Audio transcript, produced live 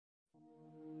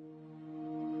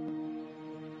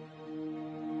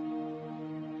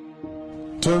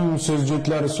Tüm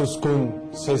sözcükler suskun,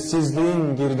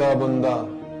 sessizliğin girdabında.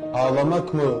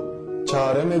 Ağlamak mı,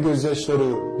 çaremi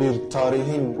gözyaşları bir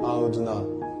tarihin ağıdına.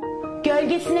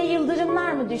 Gölgesine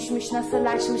yıldırımlar mı düşmüş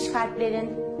nasırlaşmış kalplerin?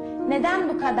 Neden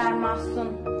bu kadar mahzun,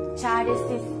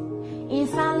 çaresiz?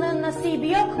 İnsanlığın nasibi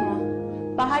yok mu?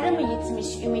 Baharı mı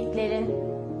yitmiş ümitlerin?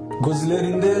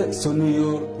 Gözlerinde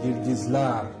sönüyor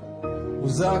yıldızlar.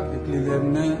 Uzak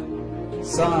ülkelerine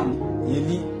sam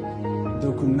yeli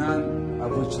dokunan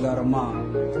avuçlarıma.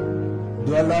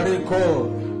 Duaları kor,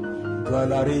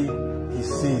 duaları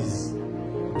hissiz,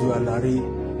 duaları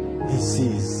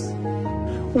hissiz.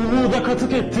 Umuda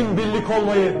katık ettin birlik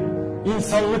olmayı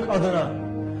insanlık adına.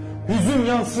 Hüzün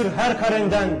yansır her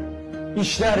karenden,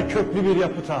 işler köklü bir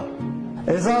yapıta.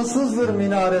 Ezansızdır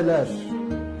minareler,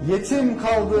 yetim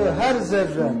kaldığı her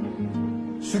zerren.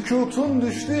 Sükutun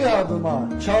düştü yadıma,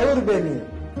 çağır beni,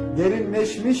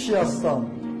 derinleşmiş yastan.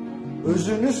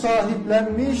 Özünü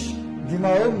sahiplenmiş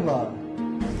dimağımla.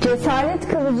 Cesaret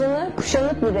kılıcını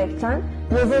kuşanıp yürekten,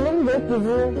 yazalım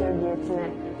gökyüzünün hürriyetine.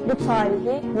 Bu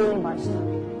tarihi yeni baştan.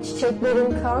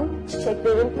 Çiçeklerin kan,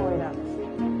 çiçeklerin oyrak.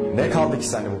 Ne kaldı ki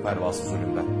sende bu pervasız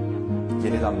zulümden?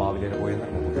 Yeniden mavilere boyanır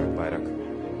mı bu gök bayrak?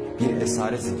 Bir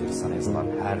esaret zinciri sana yazılan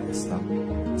her destan.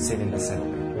 Seninle sen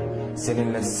olayım.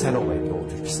 Seninle sen olayım Doğu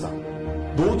Türkistan.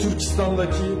 Doğu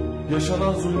Türkistan'daki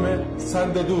yaşanan zulme sen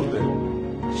de dur de.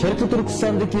 Şerki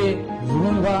Türkistan'daki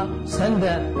zulümde sen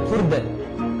de dur de.